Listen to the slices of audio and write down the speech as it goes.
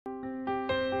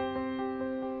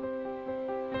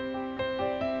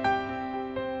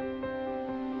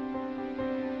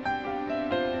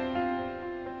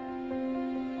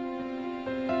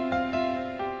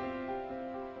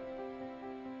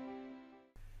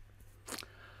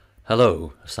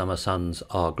Hello, summer suns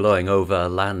are glowing over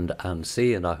land and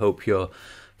sea, and I hope you're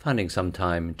finding some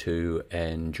time to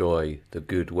enjoy the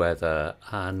good weather.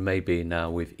 And maybe now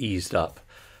we've eased up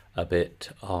a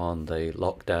bit on the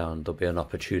lockdown, there'll be an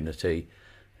opportunity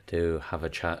to have a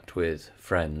chat with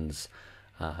friends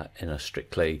in a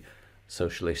strictly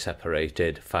socially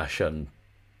separated fashion.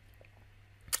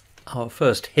 Our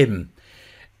first hymn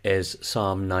is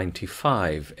Psalm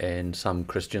 95. In some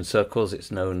Christian circles it's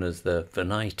known as the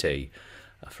Venite,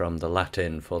 from the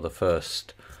Latin for the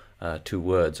first two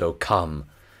words, O come,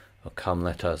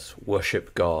 let us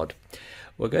worship God.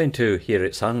 We're going to hear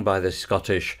it sung by the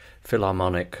Scottish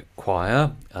Philharmonic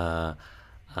Choir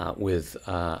with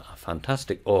a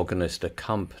fantastic organist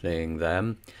accompanying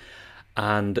them,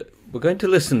 and we're going to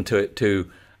listen to it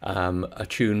to a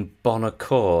tune, Bon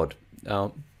Accord.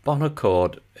 Now, Bon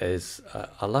Accord is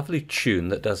a lovely tune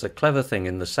that does a clever thing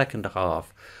in the second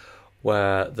half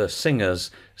where the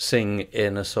singers sing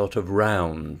in a sort of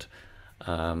round.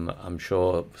 I'm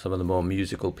sure some of the more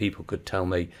musical people could tell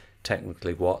me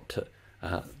technically what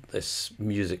this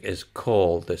music is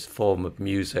called, this form of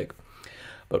music.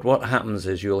 But what happens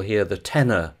is you'll hear the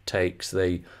tenor takes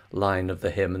the line of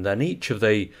the hymn, and then each of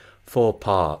the four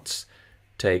parts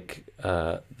take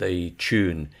the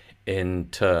tune in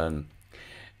turn.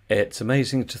 It's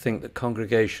amazing to think that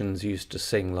congregations used to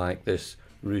sing like this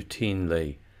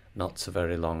routinely not so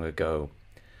very long ago.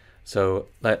 So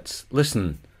let's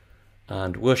listen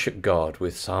and worship God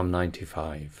with Psalm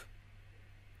 95.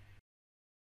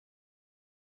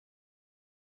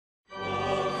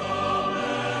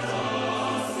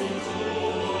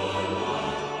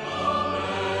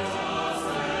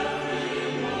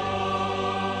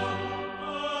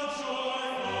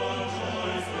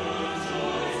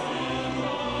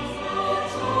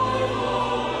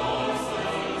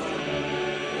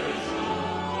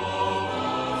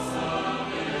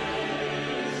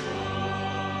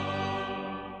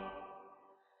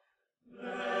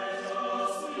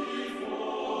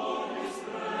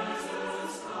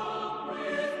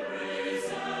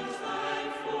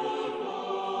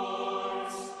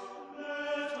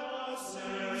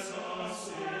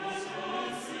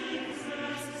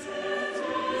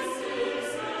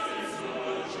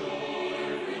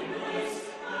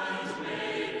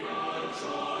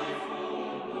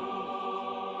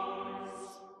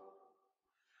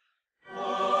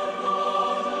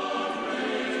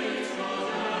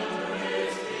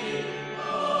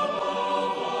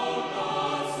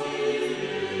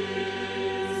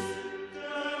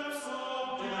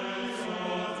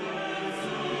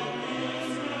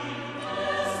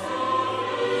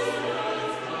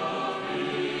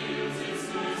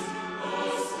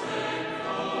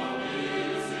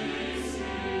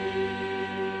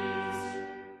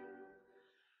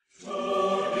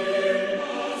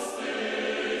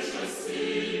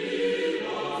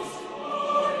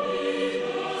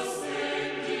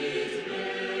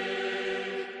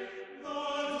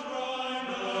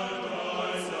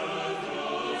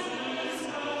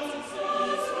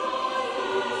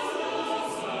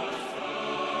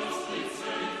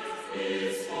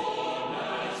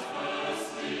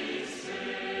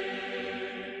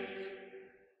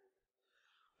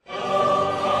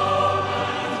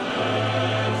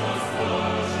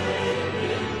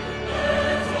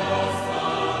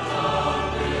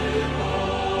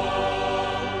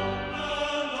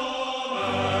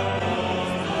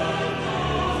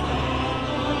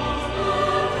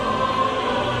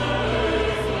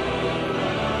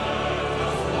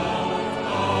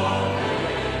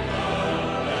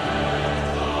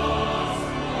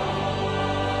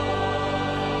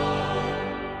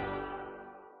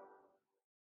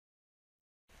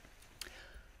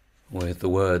 With the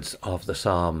words of the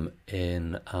psalm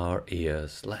in our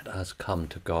ears, let us come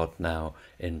to God now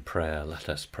in prayer. Let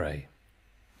us pray.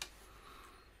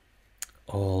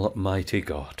 Almighty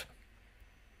God,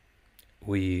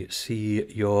 we see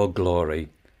your glory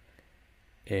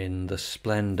in the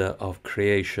splendour of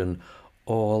creation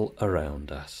all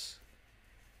around us.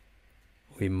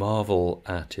 We marvel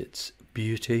at its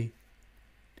beauty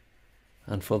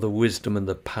and for the wisdom and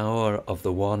the power of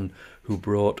the one who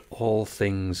brought all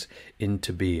things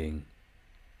into being.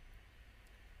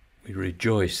 We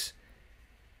rejoice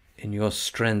in your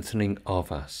strengthening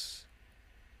of us,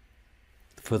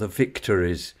 for the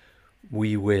victories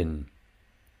we win,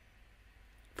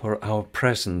 for our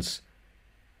presence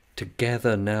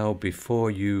together now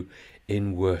before you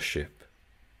in worship.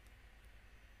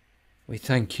 We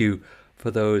thank you for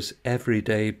those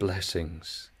everyday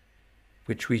blessings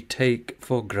which we take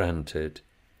for granted,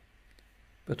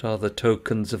 but are the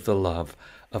tokens of the love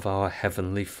of our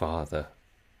Heavenly Father.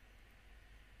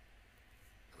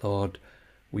 Lord,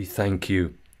 we thank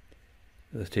you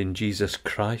that in Jesus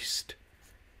Christ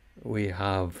we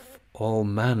have all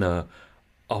manner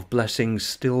of blessings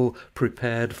still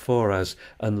prepared for us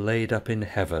and laid up in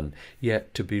heaven,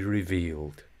 yet to be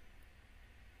revealed.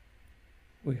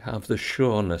 We have the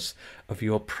sureness of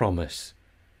your promise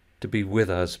to be with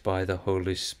us by the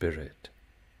Holy Spirit.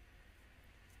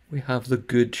 We have the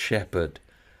Good Shepherd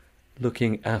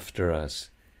looking after us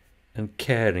and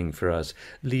caring for us,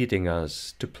 leading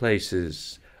us to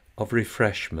places of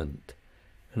refreshment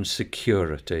and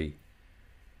security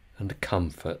and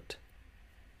comfort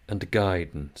and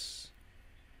guidance.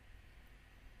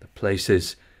 The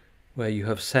places where you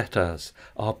have set us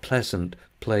are pleasant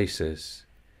places,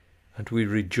 and we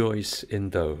rejoice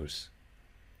in those.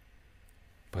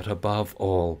 But above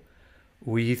all,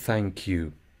 we thank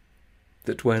you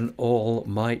that when all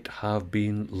might have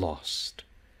been lost,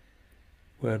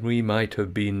 when we might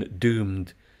have been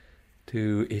doomed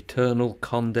to eternal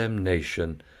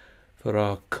condemnation for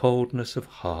our coldness of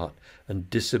heart and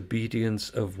disobedience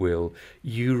of will,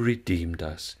 you redeemed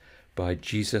us by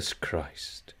Jesus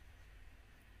Christ.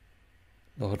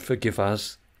 Lord, forgive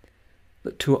us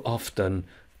that too often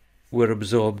we're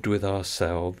absorbed with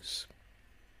ourselves.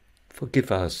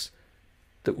 Forgive us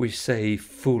that we say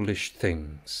foolish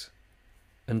things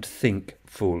and think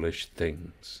foolish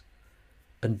things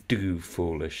and do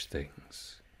foolish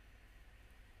things.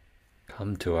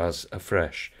 Come to us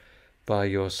afresh by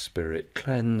your Spirit.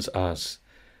 Cleanse us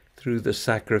through the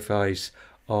sacrifice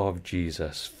of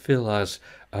Jesus. Fill us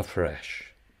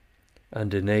afresh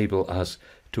and enable us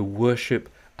to worship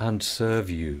and serve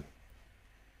you.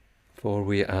 For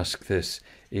we ask this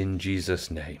in Jesus'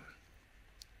 name.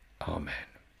 Amen.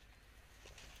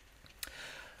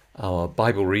 Our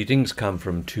Bible readings come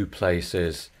from two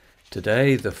places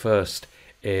today. The first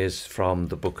is from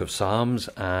the book of Psalms,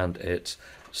 and it's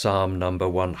Psalm number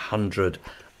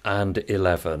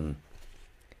 111.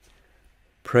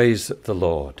 Praise the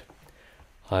Lord.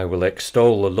 I will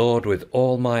extol the Lord with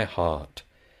all my heart,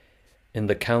 in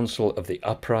the council of the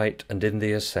upright and in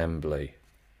the assembly.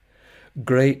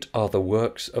 Great are the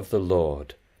works of the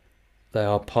Lord. They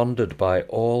are pondered by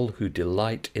all who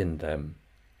delight in them.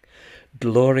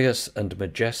 Glorious and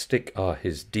majestic are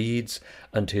his deeds,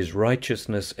 and his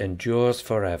righteousness endures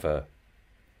forever.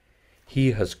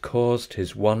 He has caused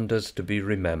his wonders to be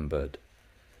remembered.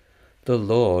 The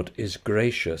Lord is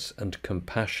gracious and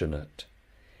compassionate.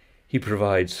 He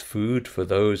provides food for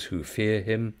those who fear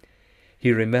him.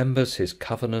 He remembers his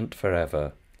covenant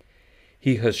forever.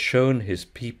 He has shown his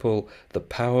people the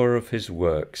power of his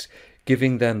works,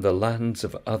 giving them the lands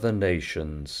of other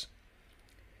nations.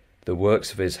 The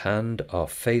works of his hand are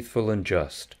faithful and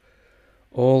just.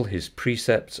 All his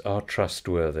precepts are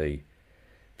trustworthy.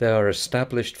 They are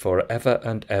established for ever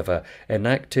and ever,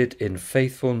 enacted in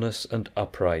faithfulness and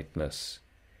uprightness.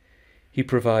 He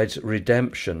provides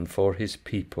redemption for his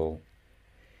people.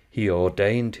 He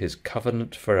ordained his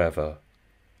covenant forever.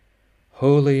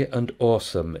 Holy and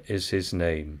awesome is his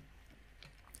name.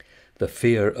 The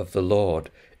fear of the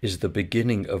Lord is the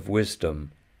beginning of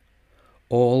wisdom.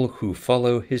 All who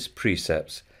follow his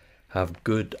precepts have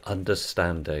good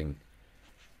understanding.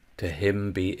 To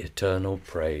him be eternal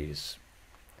praise.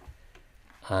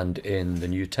 And in the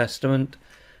New Testament,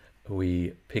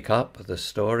 we pick up the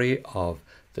story of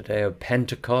the day of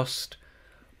Pentecost,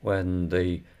 when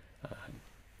the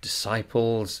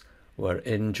disciples were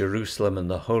in Jerusalem and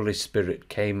the Holy Spirit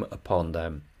came upon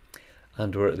them.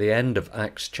 And we're at the end of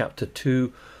Acts chapter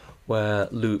 2, where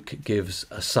Luke gives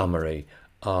a summary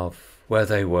of where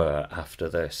they were after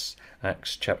this.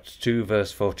 Acts chapter 2,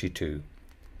 verse 42.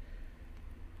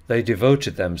 They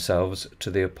devoted themselves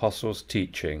to the apostles'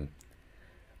 teaching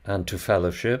and to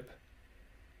fellowship,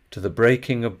 to the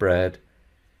breaking of bread,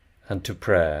 and to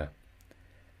prayer.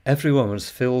 Everyone was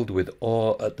filled with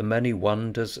awe at the many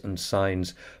wonders and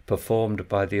signs performed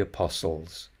by the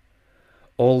apostles.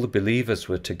 All the believers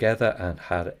were together and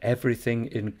had everything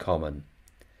in common.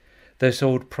 They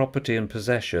sold property and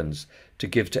possessions to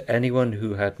give to anyone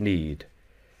who had need.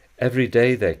 Every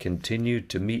day they continued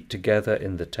to meet together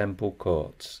in the temple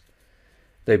courts.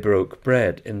 They broke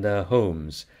bread in their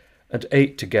homes and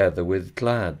ate together with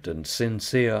glad and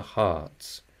sincere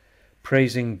hearts,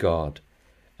 praising God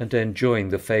and enjoying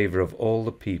the favour of all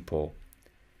the people.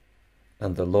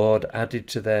 And the Lord added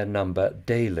to their number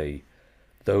daily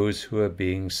those who are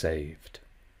being saved.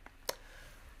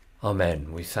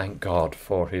 Amen. We thank God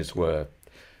for his word.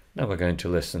 Now we're going to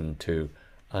listen to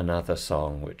another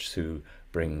song which Sue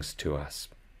brings to us.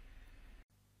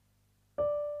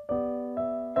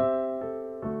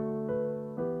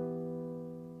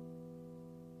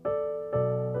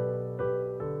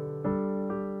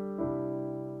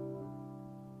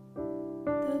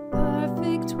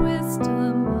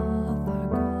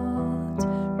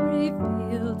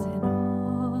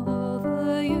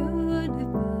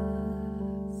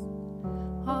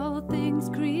 things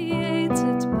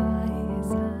created by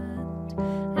his hand,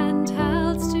 and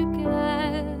held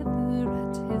together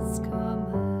at his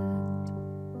command.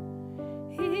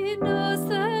 He knows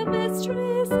the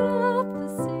mysteries of the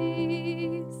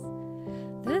seas,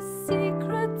 the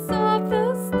secrets of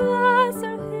the stars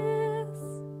are his.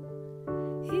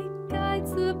 He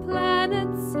guides the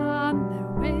planets on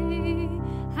their way,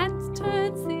 and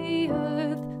turns the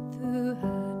earth through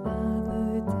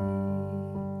another day.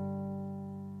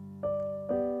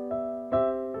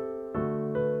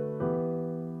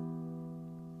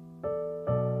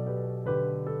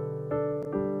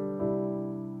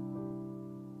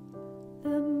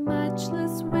 The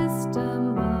matchless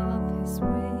wisdom of his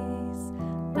ways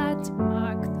that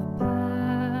mark the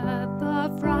path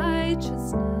of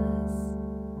righteousness.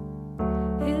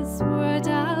 His word a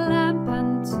lamp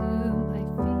unto my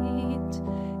feet,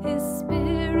 his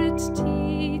spirit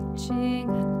teaching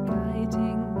and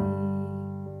guiding me.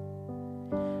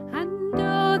 And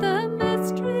oh, the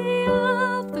mystery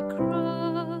of the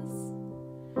cross,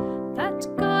 that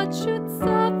God should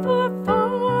suffer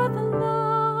for the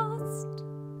lost,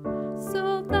 so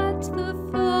that the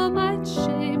fool might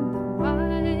shame the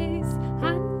wise,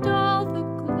 and all the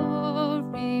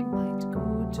glory might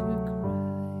go to Christ.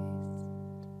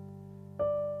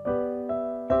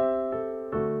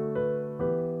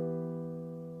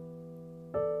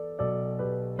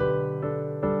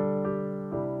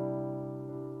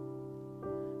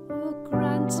 Oh,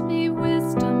 grant me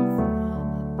wisdom from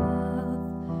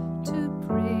above, to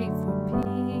pray for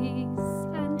peace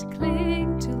and cling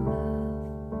to love,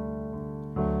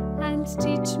 and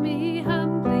teach me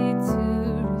humbly to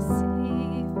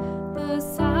receive the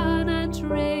sun and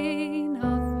rain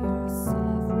of your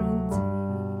sovereignty.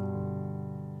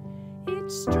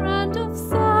 Each strand of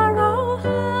sorrow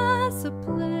has a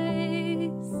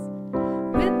place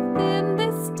within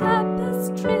this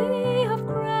tapestry of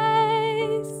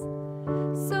grace.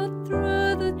 So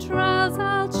through the trials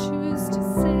I'll choose to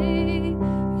say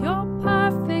your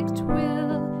perfect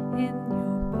will in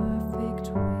your perfect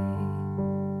way.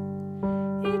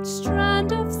 Each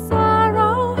strand of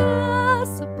sorrow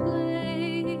has a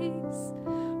place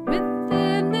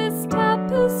within this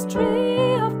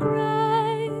tapestry of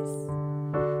grace.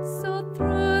 So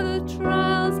through the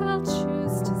trials I'll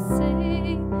choose to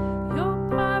say your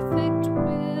perfect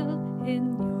will in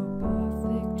your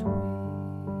perfect way.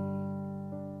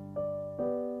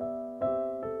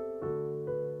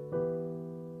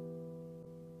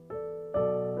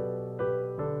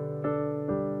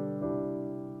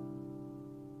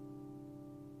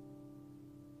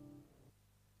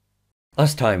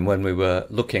 Last time when we were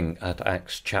looking at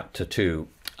Acts chapter 2,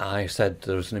 I said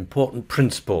there was an important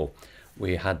principle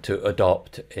we had to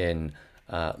adopt in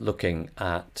looking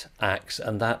at Acts,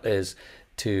 and that is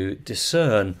to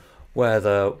discern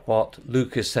whether what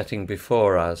Luke is setting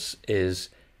before us is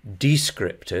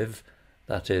descriptive,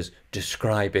 that is,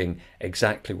 describing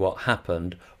exactly what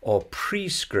happened, or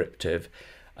prescriptive,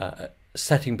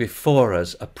 setting before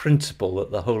us a principle that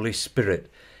the Holy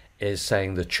Spirit is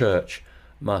saying the church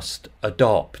must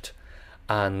adopt.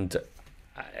 And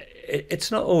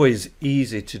it's not always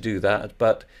easy to do that,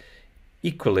 but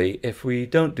equally, if we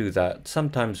don't do that,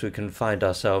 sometimes we can find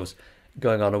ourselves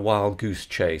going on a wild goose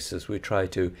chase as we try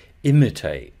to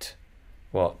imitate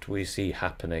what we see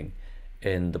happening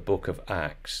in the book of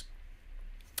Acts.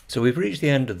 So we've reached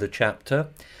the end of the chapter,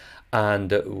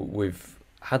 and we've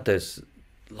had this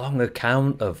long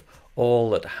account of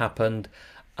all that happened,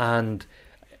 and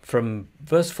from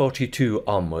verse 42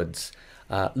 onwards,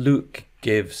 Luke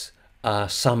gives a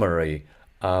summary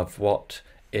of what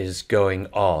is going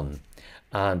on.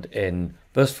 And in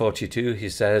verse 42 he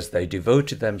says, they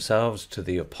devoted themselves to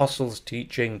the apostles'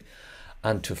 teaching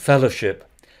and to fellowship,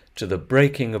 to the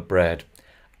breaking of bread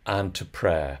and to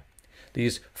prayer.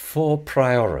 These four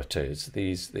priorities,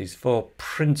 these four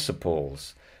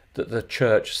principles that the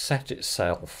church set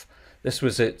itself, this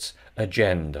was its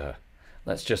agenda.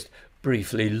 Let's just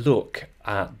briefly look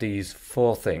at these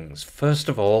four things. First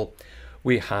of all,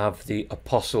 we have the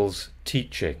apostles'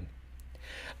 teaching,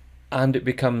 and it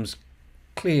becomes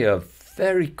clear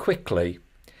very quickly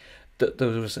that there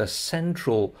was a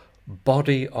central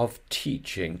body of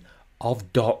teaching,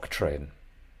 of doctrine.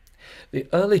 The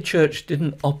early church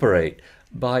didn't operate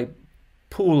by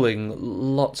pooling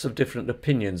lots of different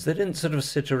opinions. They didn't sort of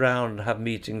sit around and have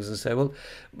meetings and say, well,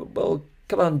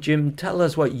 come on, Jim, tell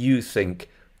us what you think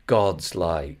God's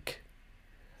like.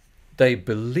 They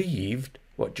believed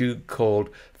what Jude called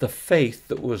the faith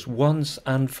that was once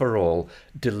and for all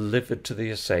delivered to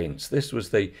the saints. This was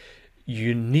the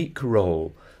unique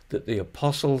role that the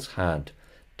apostles had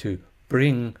to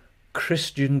bring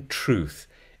Christian truth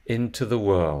into the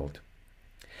world.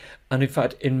 And in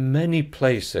fact, in many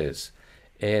places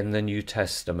in the New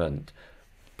Testament,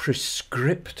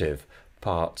 prescriptive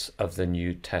parts of the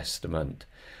New Testament,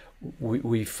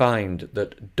 we find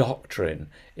that doctrine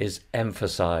is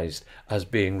emphasized as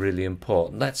being really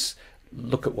important. Let's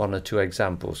look at one or two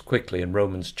examples quickly. In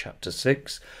Romans chapter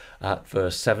 6, at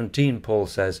verse 17, Paul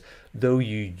says, "Though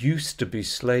you used to be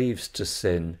slaves to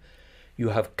sin, you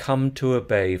have come to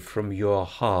obey from your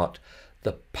heart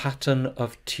the pattern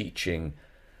of teaching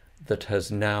that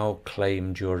has now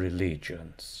claimed your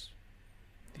allegiance."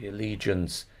 The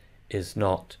allegiance is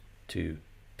not to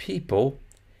people,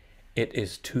 it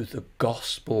is to the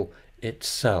gospel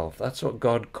itself. That's what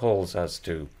God calls us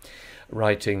to.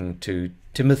 Writing to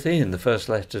Timothy, in the first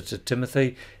letter to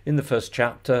Timothy, in the first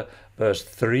chapter, verse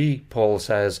 3, Paul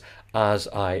says, "As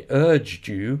I urged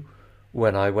you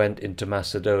when I went into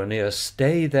Macedonia,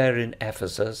 stay there in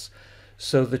Ephesus,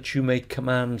 so that you may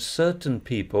command certain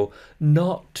people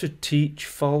not to teach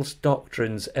false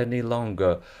doctrines any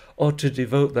longer, or to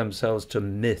devote themselves to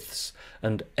myths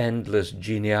and endless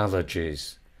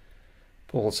genealogies."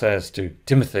 Paul says to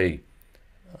Timothy,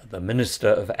 the minister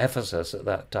of Ephesus at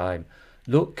that time,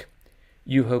 "Look,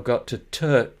 you have got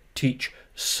to teach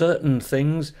certain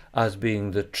things as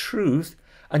being the truth,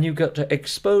 and you've got to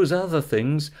expose other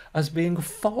things as being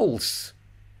false.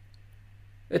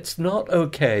 It's not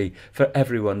okay for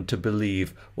everyone to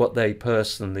believe what they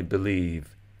personally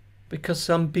believe, because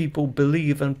some people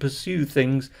believe and pursue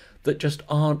things that just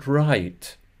aren't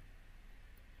right."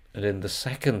 And in the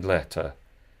second letter,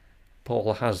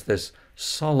 Paul has this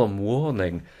solemn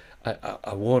warning,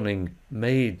 a warning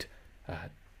made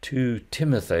to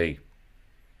Timothy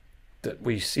that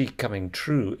we see coming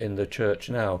true in the church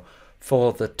now.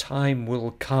 "For the time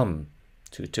will come,"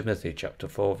 to Timothy chapter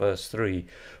 4 verse 3,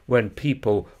 "when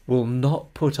people will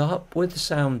not put up with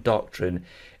sound doctrine.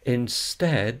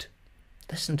 Instead,"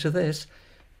 listen to this,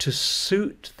 "to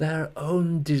suit their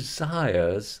own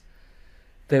desires,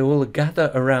 they will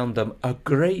gather around them a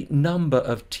great number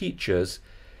of teachers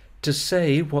to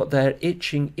say what their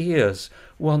itching ears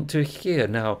want to hear."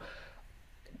 Now,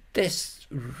 this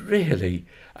really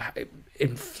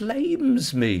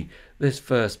inflames me, this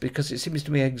verse, because it seems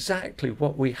to me exactly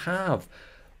what we have,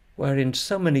 where in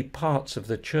so many parts of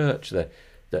the church, the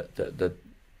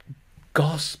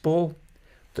gospel,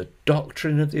 the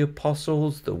doctrine of the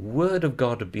apostles, the word of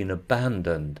God have been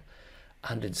abandoned,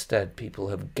 and instead people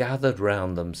have gathered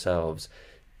round themselves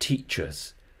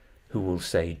teachers who will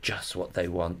say just what they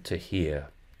want to hear.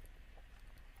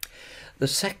 The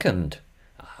second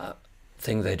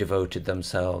thing they devoted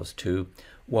themselves to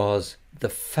was the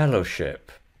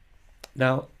fellowship.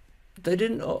 Now, they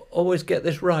didn't always get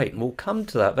this right, and we'll come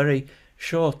to that very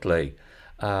shortly.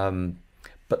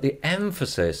 But the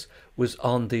emphasis was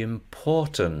on the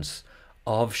importance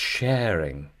of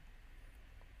sharing.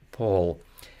 Paul,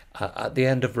 at the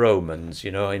end of Romans,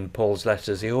 in Paul's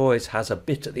letters, he always has a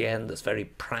bit at the end that's very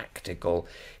practical.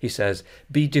 He says,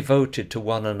 "Be devoted to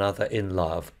one another in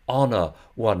love, honour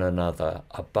one another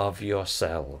above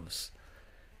yourselves."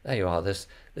 There you are, this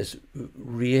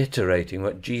reiterating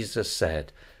what Jesus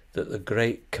said, that the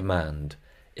great command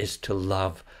is to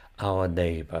love our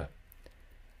neighbour.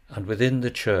 And within the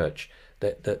church,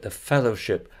 the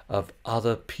fellowship of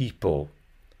other people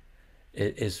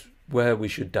is where we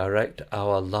should direct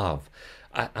our love.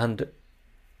 And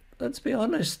let's be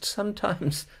honest,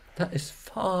 sometimes that is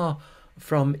far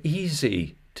from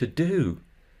easy to do,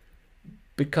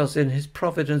 because in his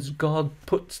providence God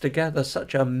puts together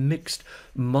such a mixed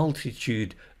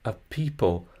multitude of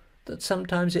people that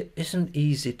sometimes it isn't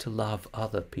easy to love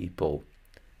other people.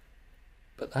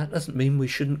 But that doesn't mean we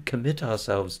shouldn't commit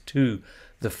ourselves to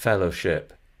the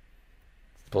fellowship.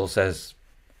 Paul says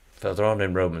further on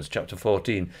in Romans chapter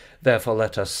 14, "Therefore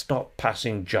let us stop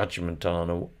passing judgment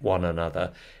on one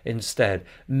another. Instead,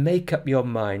 make up your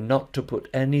mind not to put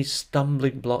any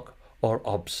stumbling block or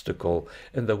obstacle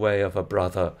in the way of a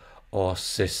brother or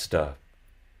sister."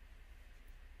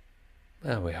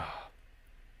 There we are.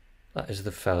 That is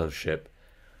the fellowship,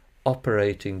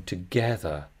 operating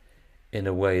together in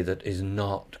a way that is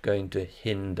not going to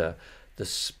hinder the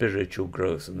spiritual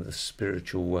growth and the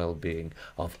spiritual well-being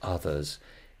of others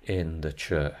in the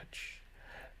church.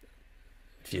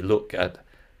 If you look at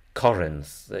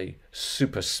Corinth, the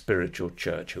super spiritual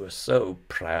church, who are so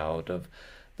proud of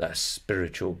their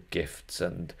spiritual gifts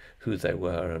and who they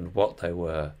were and what they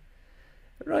were,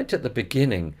 right at the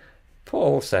beginning,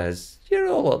 Paul says, you're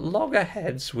all at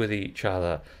loggerheads with each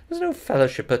other. There's no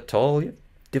fellowship at all. You're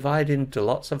divided into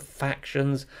lots of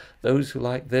factions, those who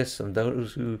like this and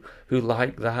those who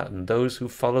like that, and those who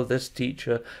follow this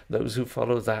teacher, those who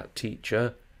follow that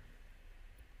teacher.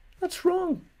 That's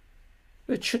wrong.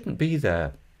 It shouldn't be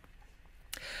there.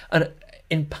 And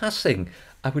in passing,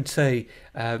 I would say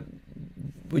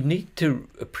we need to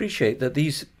appreciate that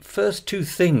these first two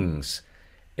things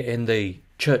in the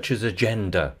church's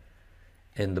agenda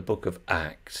in the book of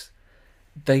Acts,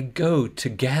 they go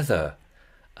together.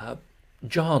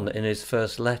 John, in his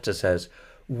first letter, says,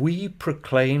 "We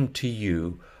proclaim to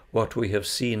you what we have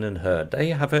seen and heard." There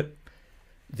you have it,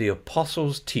 the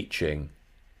apostles' teaching,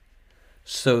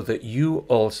 so that you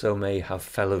also may have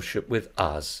fellowship with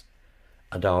us.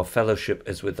 And our fellowship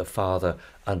is with the Father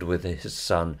and with his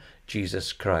Son,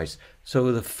 Jesus Christ.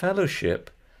 So the fellowship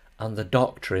and the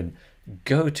doctrine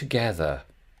go together.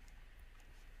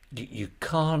 You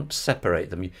can't separate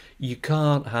them. You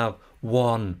can't have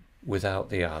one without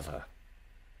the other.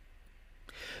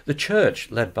 The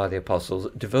church, led by the apostles,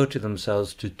 devoted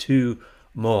themselves to two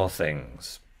more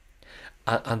things.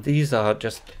 And these are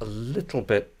just a little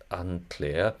bit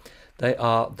unclear. They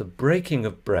are the breaking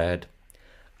of bread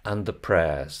and the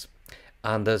prayers.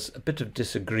 And there's a bit of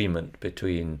disagreement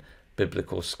between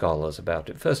biblical scholars about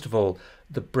it. First of all,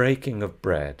 the breaking of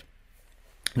bread.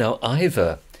 Now,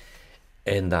 either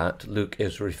in that Luke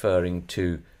is referring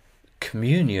to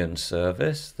communion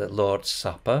service, the Lord's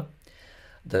Supper,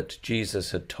 that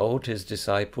Jesus had told his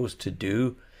disciples to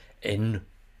do in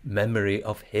memory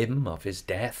of him, of his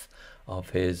death, of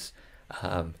his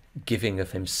giving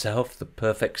of himself, the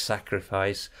perfect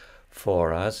sacrifice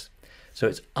for us. So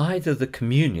it's either the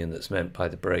communion that's meant by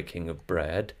the breaking of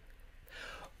bread,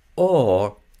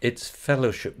 or it's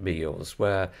fellowship meals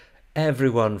where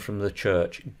everyone from the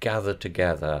church gathered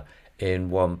together in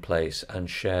one place and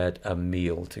shared a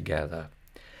meal together.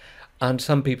 And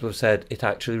some people have said it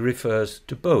actually refers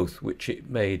to both, which it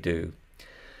may do.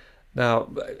 Now,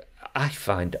 I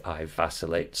find I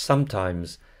vacillate.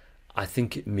 Sometimes I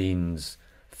think it means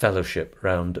fellowship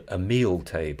round a meal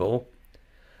table,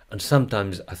 and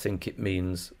sometimes I think it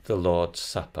means the Lord's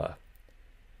Supper.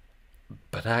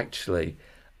 But actually,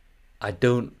 I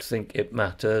don't think it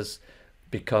matters,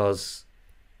 because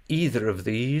either of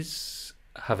these,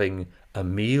 having a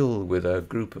meal with a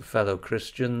group of fellow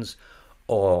Christians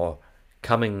or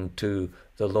coming to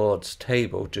the Lord's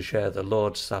table to share the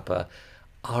Lord's Supper,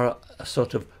 are a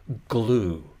sort of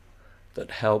glue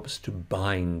that helps to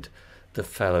bind the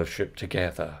fellowship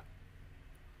together.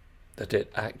 That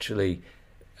it actually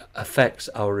affects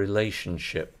our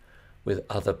relationship with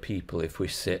other people if we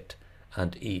sit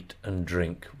and eat and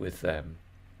drink with them.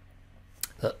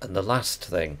 And the last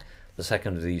thing, the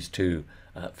second of these two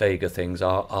vaguer things,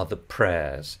 are the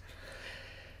prayers.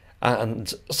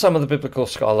 And some of the biblical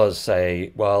scholars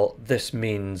say, well, this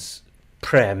means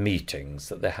prayer meetings,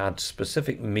 that they had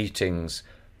specific meetings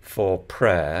for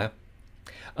prayer.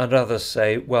 And others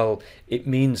say, well, it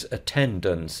means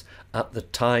attendance at the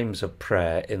times of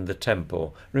prayer in the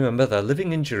temple. Remember, they're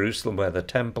living in Jerusalem where the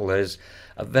temple is.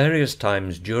 At various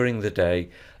times during the day,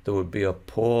 there would be a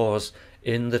pause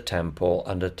in the temple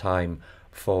and a time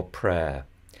for prayer.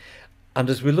 And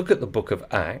as we look at the book of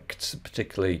Acts,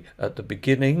 particularly at the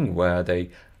beginning where the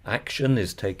action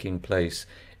is taking place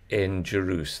in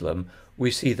Jerusalem,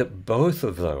 we see that both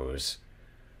of those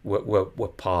were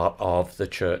part of the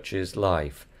church's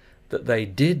life, that they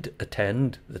did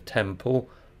attend the temple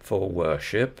for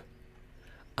worship,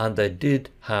 and they did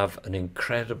have an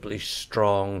incredibly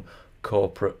strong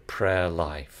corporate prayer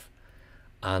life,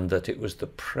 and that it was the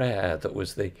prayer that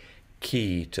was the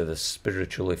key to the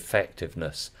spiritual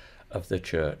effectiveness of the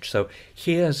church. So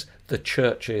here's the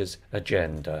church's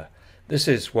agenda. This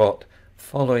is what,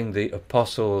 following the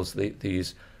apostles,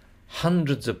 these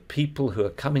hundreds of people who are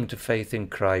coming to faith in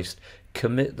Christ,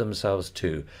 commit themselves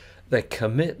to. They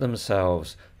commit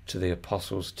themselves to the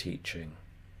apostles' teaching.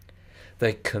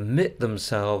 They commit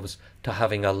themselves to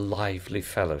having a lively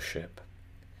fellowship.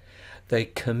 They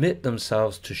commit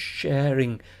themselves to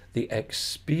sharing the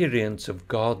experience of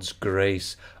God's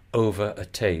grace over a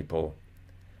table.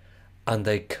 And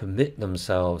they commit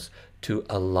themselves to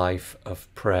a life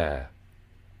of prayer.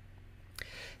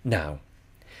 Now,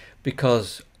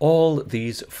 because all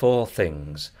these four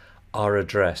things are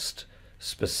addressed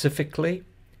specifically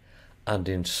and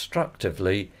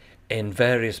instructively in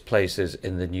various places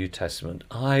in the New Testament,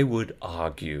 I would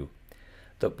argue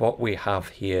that what we have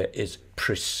here is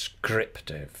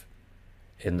prescriptive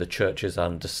in the church's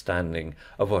understanding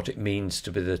of what it means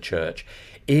to be the church.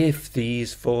 If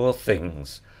these four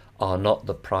things are not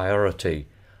the priority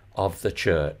of the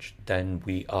church, then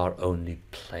we are only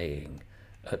playing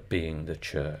at being the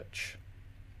church.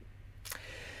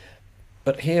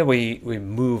 But here we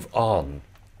move on,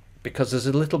 because there's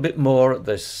a little bit more at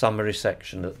this summary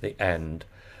section at the end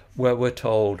where we're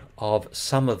told of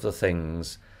some of the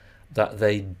things that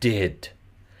they did.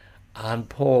 And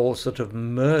Paul sort of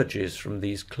merges from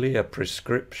these clear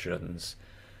prescriptions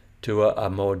to a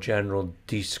more general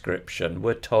description.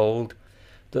 We're told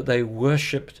that they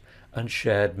worshipped and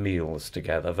shared meals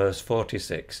together. Verse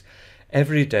 46,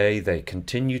 every day they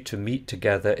continued to meet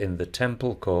together in the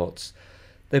temple courts.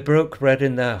 They broke bread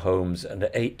in their homes and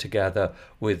ate together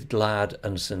with glad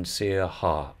and sincere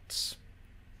hearts.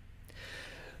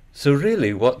 So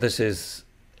really what this is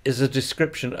a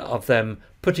description of them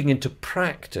putting into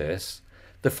practice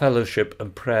the fellowship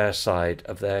and prayer side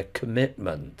of their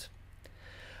commitment.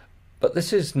 But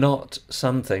this is not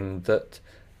something that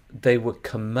they were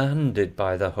commanded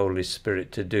by the Holy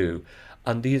Spirit to do,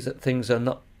 and these things are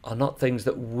not things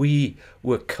that we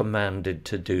were commanded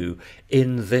to do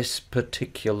in this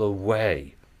particular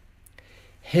way.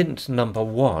 Hint number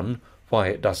one, why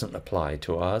it doesn't apply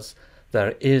to us: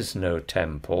 there is no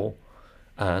temple.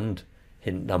 And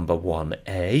hint number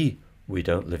 1A, we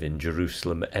don't live in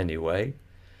Jerusalem anyway.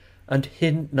 And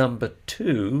hint number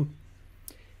 2,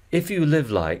 if you live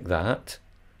like that,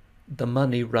 the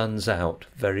money runs out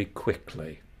very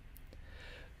quickly.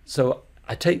 So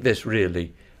I take this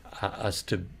really as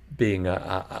to being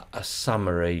a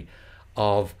summary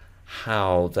of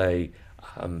how they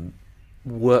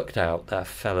worked out their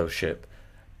fellowship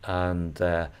and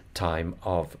their time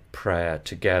of prayer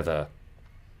together.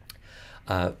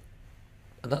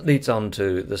 That leads on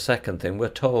to the second thing. We're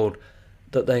told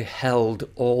that they held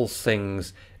all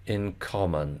things in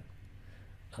common.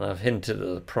 And I've hinted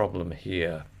at the problem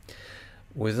here.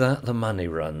 With that, the money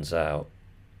runs out.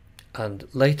 And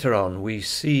later on, we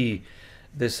see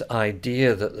this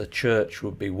idea that the church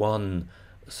would be one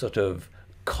sort of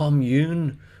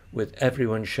commune with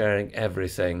everyone sharing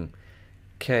everything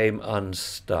came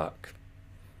unstuck.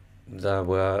 There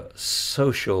were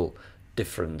social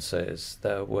differences.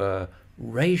 There were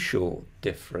racial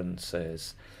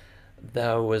differences.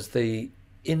 There was the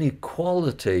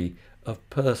inequality of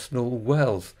personal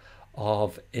wealth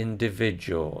of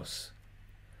individuals.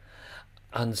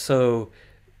 And so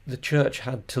the church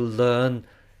had to learn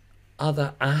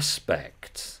other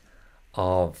aspects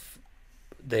of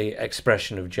the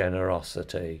expression of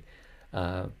generosity,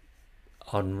 on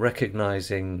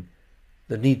recognizing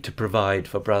the need to provide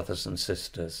for brothers and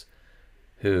sisters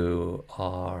who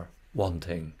are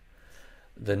wanting,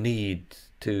 the need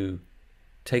to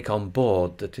take on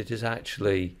board that it is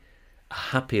actually a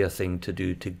happier thing to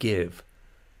do to give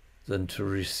than to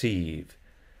receive,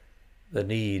 the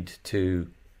need to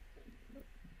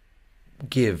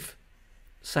give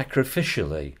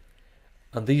sacrificially.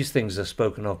 And these things are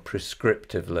spoken of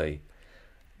prescriptively,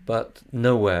 but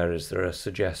nowhere is there a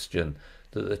suggestion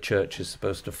that the church is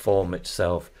supposed to form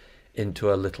itself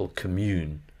into a little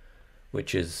commune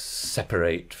which is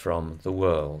separate from the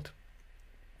world.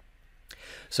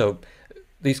 So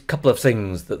these couple of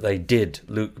things that they did,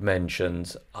 Luke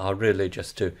mentions, are really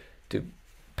just to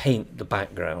paint the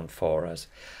background for us.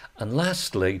 And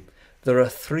lastly, there are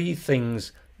three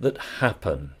things that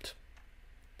happened.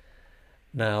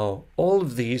 Now, all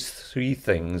of these three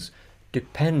things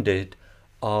depended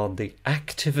on the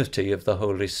activity of the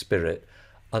Holy Spirit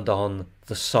and on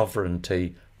the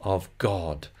sovereignty of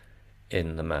God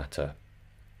in the matter.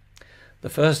 The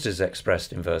first is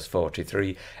expressed in verse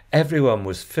 43. Everyone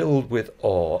was filled with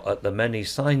awe at the many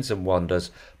signs and wonders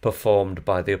performed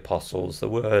by the apostles. The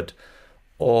word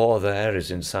awe there is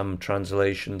in some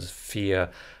translations fear,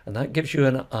 and that gives you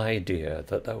an idea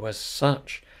that there was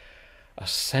such a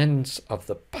sense of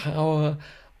the power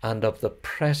and of the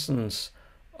presence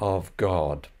of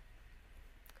God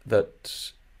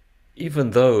that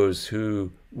even those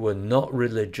who were not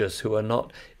religious, who were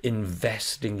not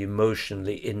investing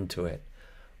emotionally into it,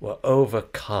 were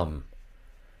overcome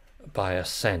by a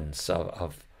sense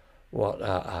of what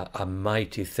a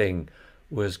mighty thing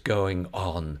was going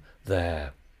on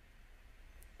there.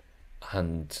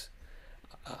 And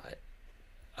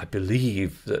I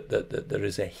believe that there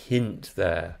is a hint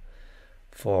there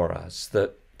for us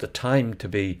that the time to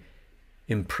be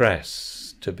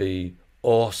impressed, to be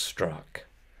awestruck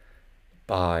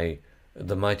by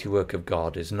the mighty work of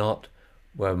God is not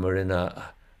when we're in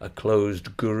a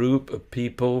closed group of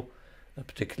people,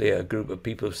 particularly a group of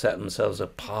people who set themselves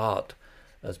apart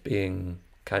as being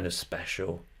kind of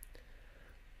special,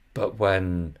 but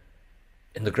when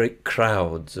in the great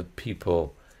crowds of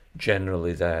people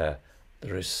generally there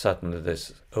is suddenly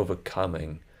this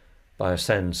overcoming by a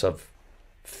sense of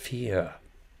fear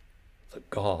that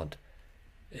God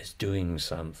is doing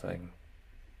something.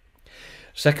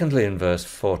 Secondly, in verse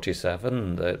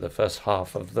 47, the first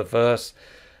half of the verse,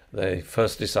 the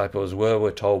first disciples were,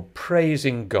 we're told,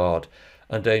 praising God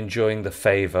and enjoying the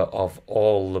favour of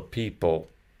all the people.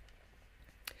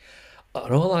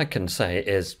 And all I can say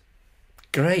is,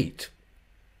 great,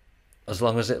 as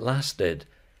long as it lasted.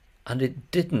 And it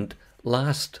didn't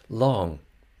last long.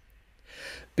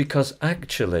 Because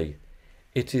actually,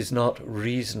 it is not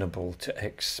reasonable to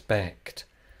expect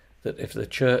that if the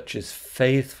church is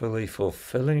faithfully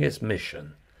fulfilling its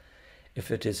mission,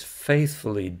 if it is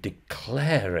faithfully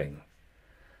declaring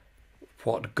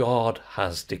what God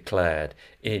has declared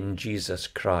in Jesus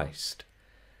Christ,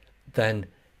 then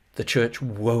the church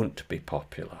won't be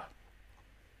popular.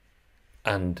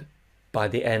 And by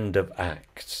the end of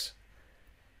Acts,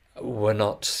 we're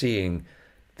not seeing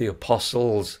the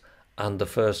apostles and the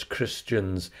first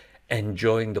Christians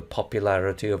enjoying the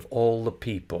popularity of all the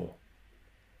people.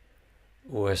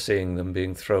 We're seeing them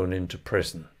being thrown into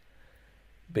prison,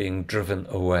 being driven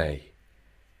away,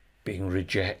 being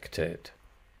rejected.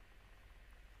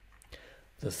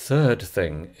 The third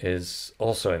thing is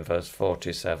also in verse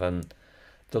 47,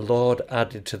 the Lord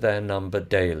added to their number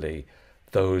daily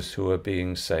those who are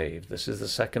being saved. This is the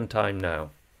second time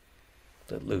now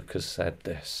that Luke has said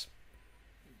this,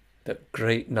 that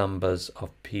great numbers of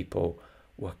people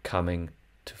were coming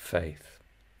to faith.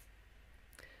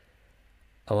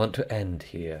 I want to end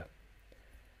here.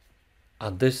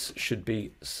 And this should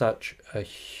be such a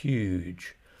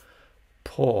huge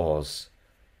pause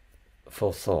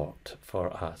for thought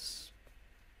for us.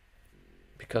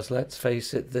 Because let's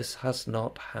face it, this has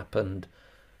not happened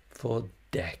for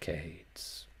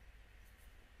decades.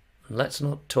 Let's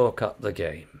not talk up the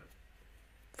game.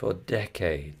 For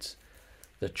decades,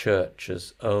 the church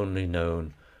has only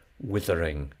known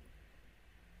withering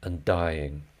and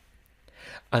dying.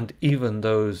 And even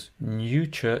those new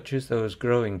churches, those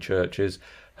growing churches,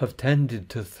 have tended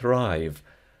to thrive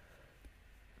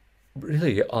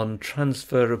really on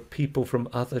transfer of people from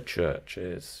other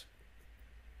churches,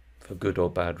 for good or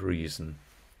bad reason.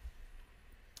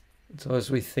 So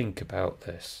as we think about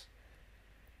this,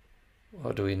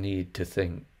 what do we need to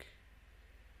think?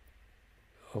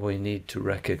 Well, we need to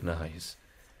recognize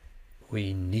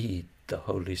we need the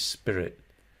Holy Spirit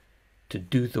to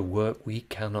do the work we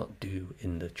cannot do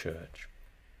in the church.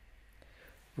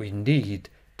 We need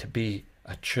to be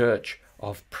a church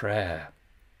of prayer.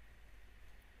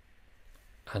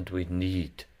 And we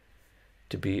need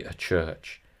to be a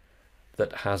church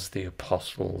that has the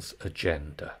apostles'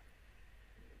 agenda,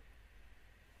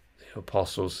 the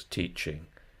apostles' teaching,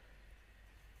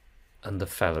 and the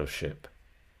fellowship,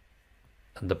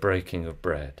 and the breaking of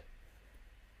bread,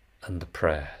 and the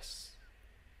prayers.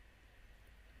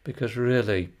 Because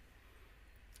really,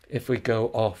 if we go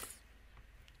off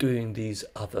doing these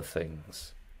other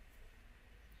things,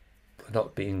 we're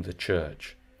not being the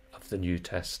church of the New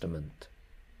Testament.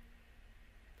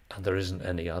 And there isn't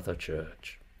any other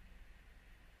church.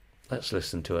 Let's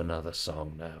listen to another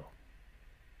song now.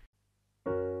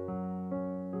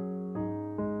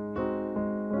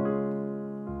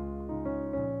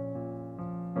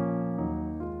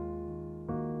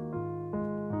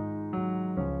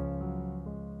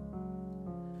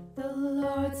 The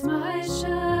Lord's my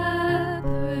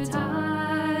shepherd,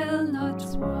 I'll not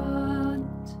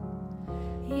want.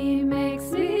 He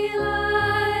makes me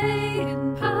lie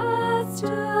in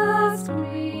pastures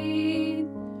green.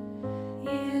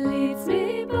 He leads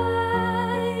me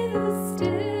by the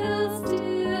still,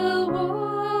 still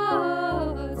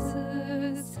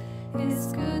waters.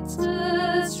 His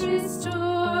goodness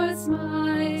restores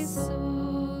my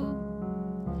soul,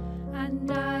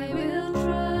 and I will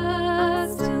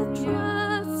trust and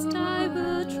trust, I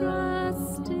will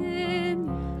trust in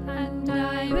you, and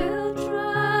I will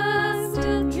trust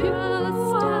and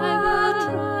trust, I will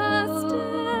trust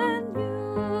in you.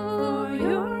 For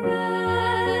your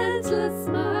endless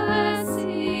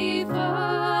mercy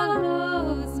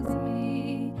follows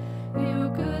me, your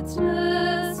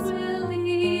goodness will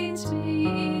lead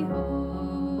me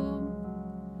home.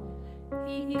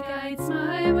 He guides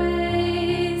my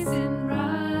ways in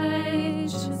righteousness,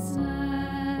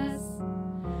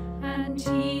 and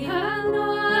he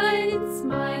anoints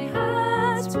my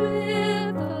head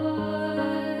with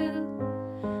oil,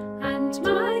 and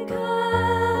my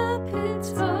cup it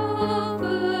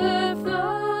overflows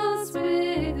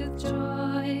with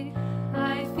joy.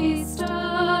 I feast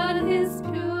on his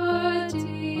pure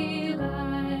delights,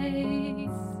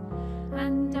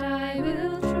 and I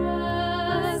will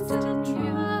trust and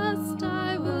trust,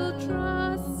 I will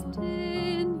trust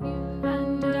in you,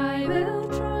 and I will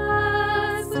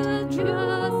trust and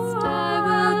trust,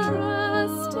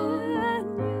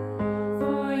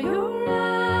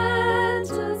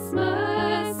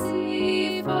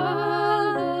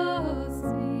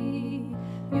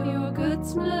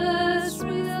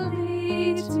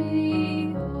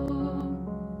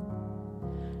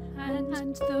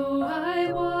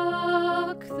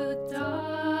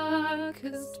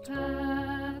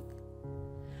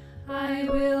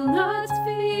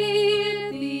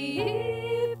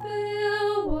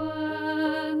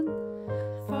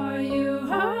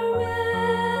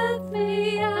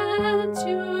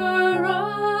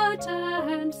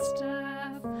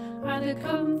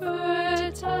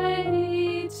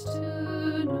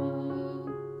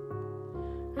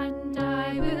 and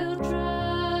I will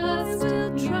trust,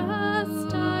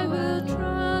 I will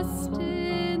trust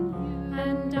in you,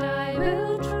 and I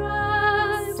will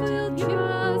trust, I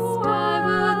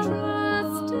will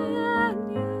trust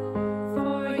in you,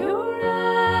 for your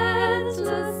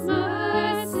endless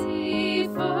mercy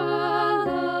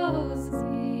follows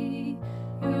me,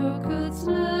 your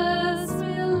goodness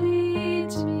will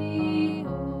lead me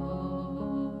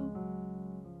home.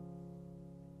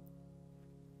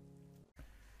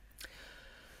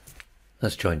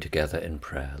 Let's join together in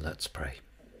prayer. Let's pray.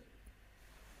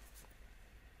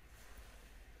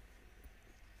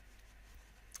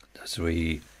 As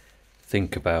we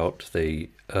think about the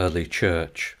early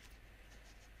church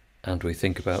and we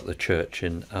think about the church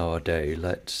in our day,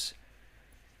 let's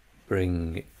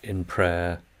bring in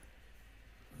prayer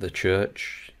the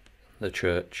church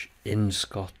in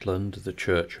Scotland, the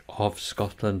church of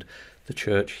Scotland, the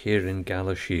church here in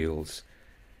Galashiels,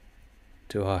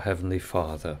 to our Heavenly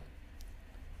Father.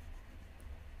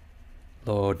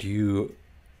 Lord, you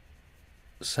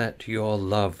set your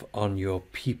love on your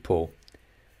people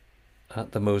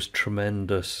at the most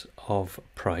tremendous of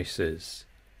prices,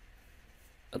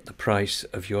 at the price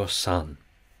of your Son.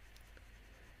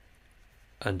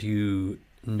 And you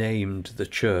named the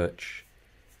church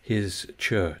his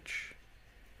church.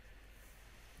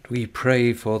 We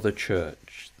pray for the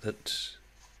church that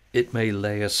it may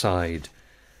lay aside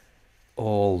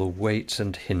all the weights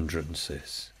and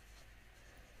hindrances,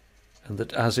 and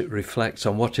that as it reflects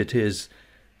on what it is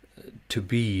to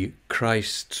be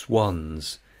Christ's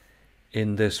ones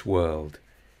in this world,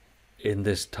 in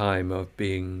this time of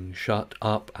being shut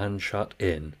up and shut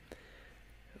in,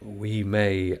 we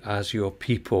may, as your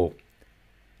people,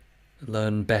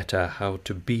 learn better how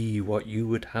to be what you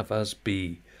would have us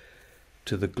be,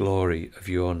 to the glory of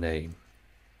your name.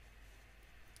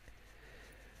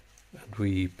 And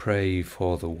we pray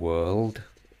for the world.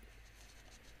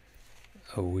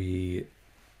 We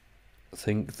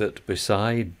think that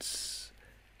besides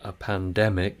a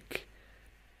pandemic,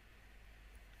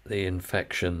 the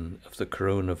infection of the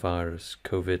coronavirus,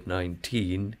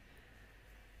 COVID-19,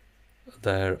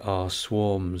 there are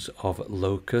swarms of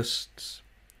locusts,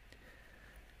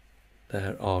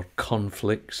 there are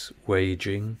conflicts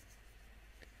waging,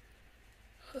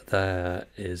 there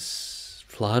is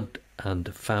flood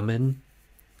and famine,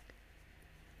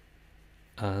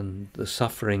 and the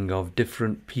suffering of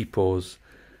different peoples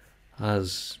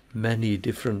has many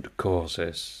different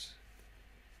causes.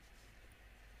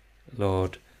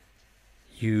 Lord,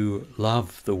 you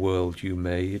love the world you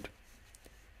made,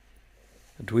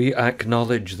 and we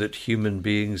acknowledge that human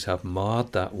beings have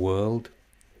marred that world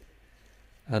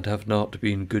and have not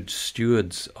been good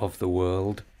stewards of the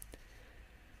world.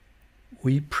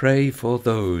 We pray for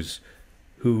those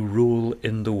who rule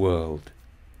in the world,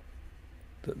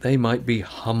 that they might be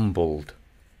humbled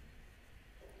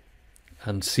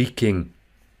and seeking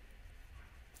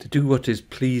to do what is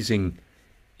pleasing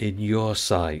in your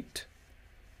sight,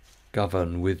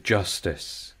 govern with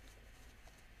justice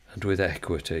and with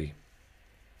equity.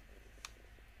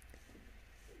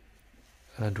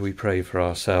 And we pray for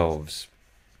ourselves.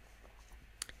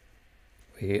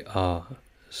 We are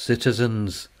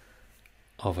citizens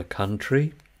of a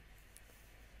country,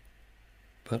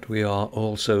 but we are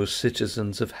also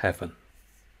citizens of heaven.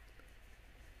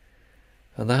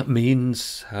 And that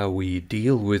means how we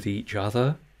deal with each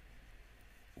other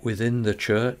within the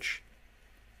church,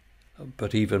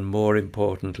 but even more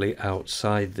importantly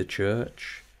outside the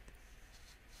church,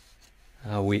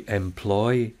 how we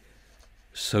employ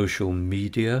social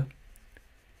media,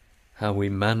 how we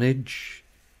manage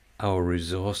our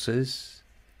resources,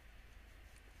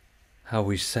 how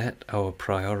we set our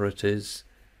priorities,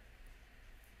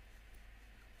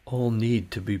 all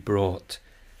need to be brought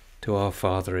to our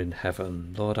Father in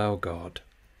heaven. Lord our God,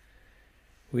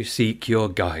 we seek your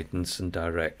guidance and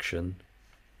direction.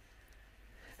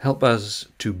 Help us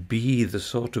to be the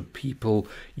sort of people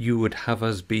you would have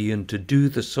us be, and to do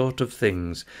the sort of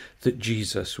things that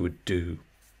Jesus would do.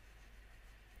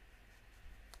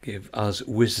 Give us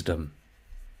wisdom.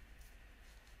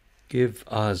 Give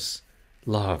us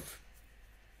love.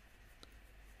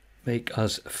 Make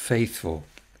us faithful,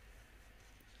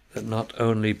 that not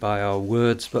only by our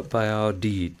words but by our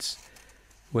deeds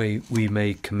we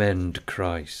may commend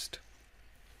Christ.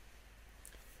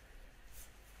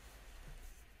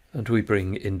 And we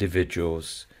bring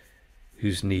individuals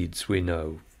whose needs we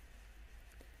know,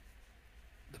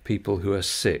 the people who are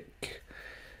sick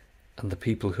and the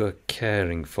people who are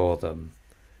caring for them,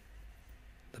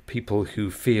 the people who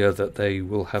fear that they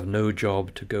will have no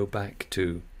job to go back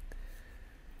to,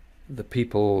 the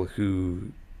people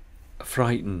who are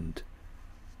frightened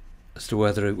to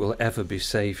whether it will ever be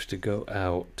safe to go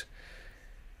out.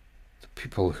 The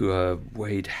people who are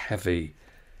weighed heavy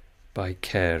by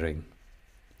caring.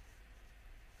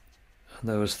 And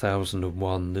those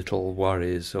 1,001 little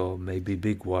worries, or maybe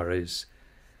big worries,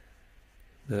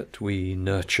 that we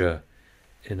nurture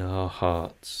in our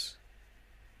hearts.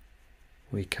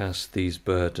 We cast these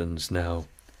burdens now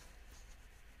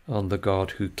on the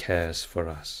God who cares for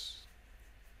us.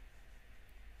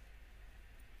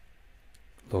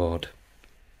 Lord,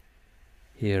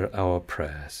 hear our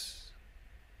prayers,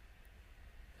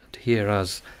 and hear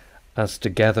us as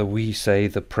together we say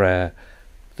the prayer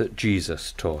that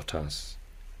Jesus taught us.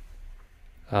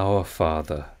 Our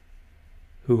Father,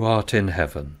 who art in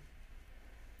heaven,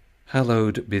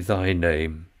 hallowed be thy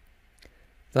name.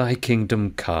 Thy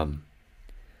kingdom come,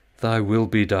 thy will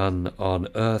be done on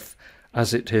earth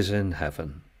as it is in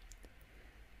heaven.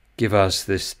 Give us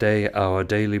this day our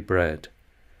daily bread,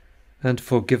 and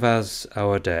forgive us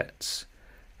our debts,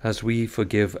 as we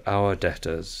forgive our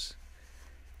debtors.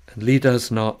 And lead us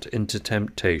not into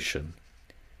temptation,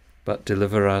 but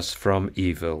deliver us from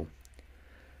evil.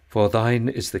 For thine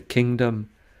is the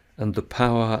kingdom, and the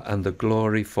power, and the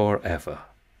glory for ever.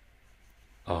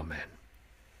 Amen.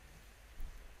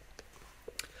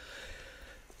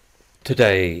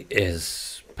 Today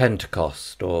is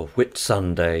Pentecost, or Whit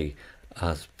Sunday,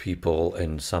 as people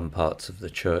in some parts of the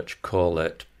church call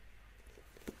it.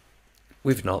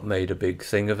 We've not made a big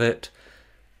thing of it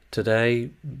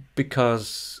today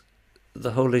because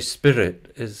the Holy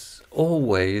Spirit is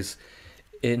always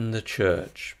in the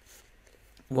church.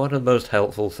 One of the most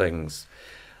helpful things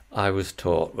I was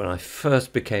taught when I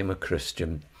first became a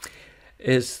Christian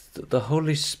is that the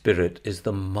Holy Spirit is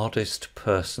the modest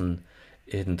person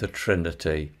in the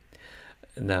Trinity.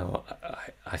 Now,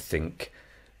 I think,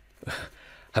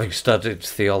 having studied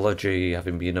theology,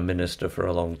 having been a minister for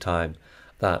a long time,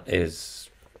 that is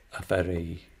a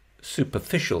very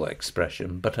superficial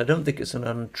expression, but I don't think it's an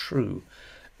untrue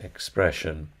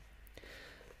expression.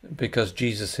 Because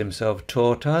Jesus himself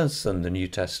taught us, and the New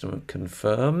Testament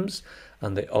confirms,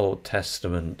 and the Old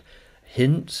Testament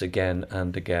hints again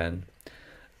and again,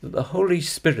 that the Holy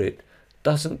Spirit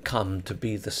doesn't come to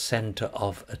be the centre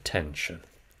of attention.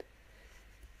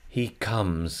 He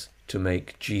comes to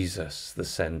make Jesus the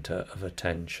centre of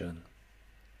attention.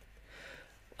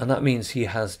 And that means he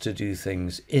has to do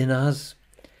things in us,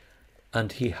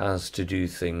 and he has to do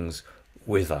things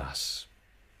with us.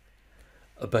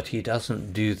 But he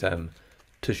doesn't do them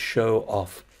to show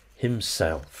off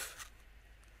himself.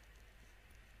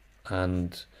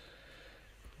 And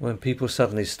when people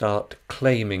suddenly start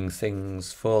claiming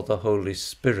things for the Holy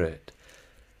Spirit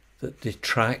that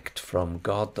detract from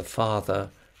God the Father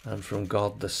and from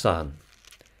God the Son,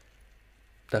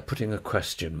 they're putting a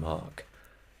question mark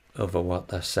over what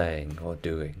they're saying or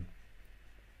doing.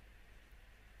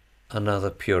 Another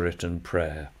Puritan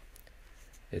prayer.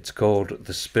 It's called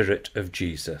the Spirit of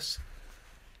Jesus,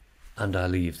 and I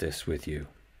leave this with you.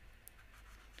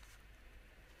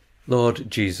 Lord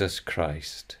Jesus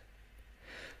Christ,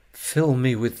 fill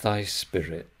me with thy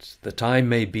Spirit, that I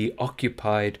may be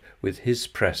occupied with his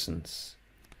presence.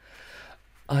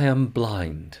 I am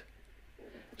blind.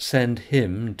 Send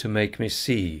him to make me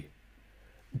see.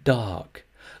 Dark.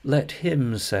 Let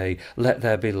him say, let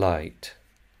there be light.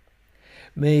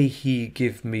 May he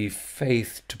give me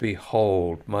faith to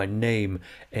behold my name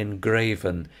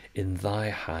engraven in thy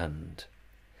hand,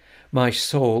 my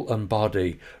soul and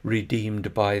body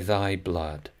redeemed by thy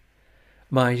blood,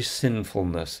 my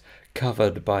sinfulness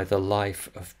covered by the life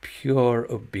of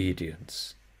pure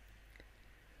obedience.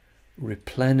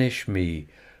 Replenish me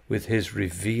with his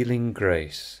revealing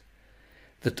grace,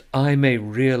 that I may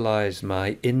realize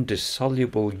my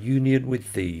indissoluble union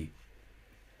with thee,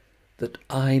 that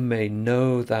I may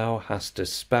know thou hast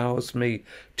espoused me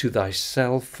to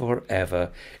thyself for ever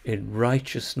in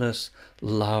righteousness,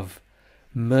 love,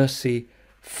 mercy,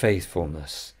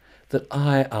 faithfulness, that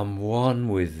I am one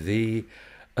with thee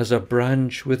as a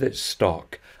branch with its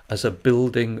stock, as a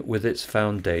building with its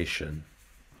foundation.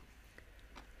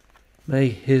 May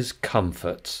his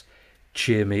comforts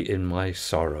cheer me in my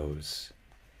sorrows,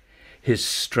 his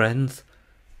strength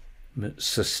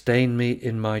sustain me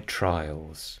in my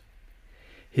trials,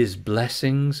 his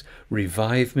blessings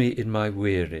revive me in my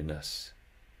weariness.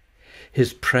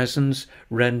 His presence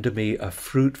render me a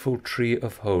fruitful tree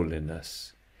of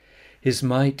holiness. His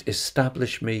might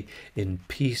establish me in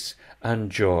peace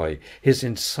and joy. His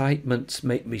incitements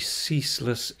make me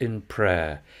ceaseless in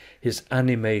prayer. His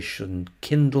animation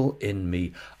kindle in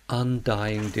me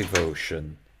undying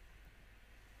devotion.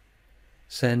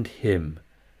 Send him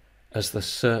as the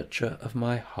searcher of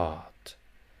my heart,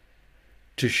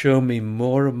 to show me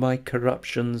more of my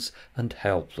corruptions and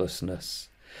helplessness,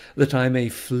 that I may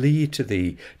flee to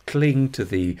thee, cling to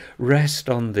thee, rest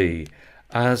on thee,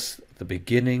 as the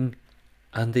beginning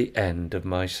and the end of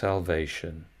my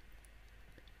salvation.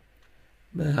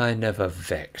 May I never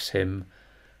vex him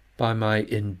by my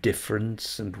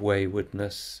indifference and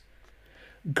waywardness,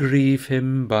 grieve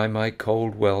him by my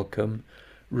cold welcome,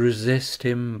 resist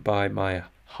him by my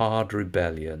hard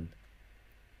rebellion.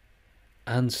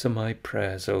 Answer my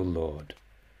prayers, O Lord,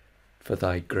 for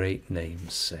thy great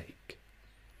name's sake.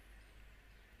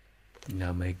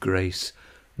 Now may grace,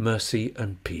 mercy,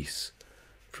 and peace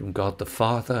from God the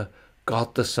Father,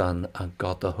 God the Son, and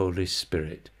God the Holy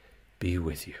Spirit be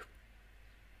with you.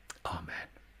 Amen.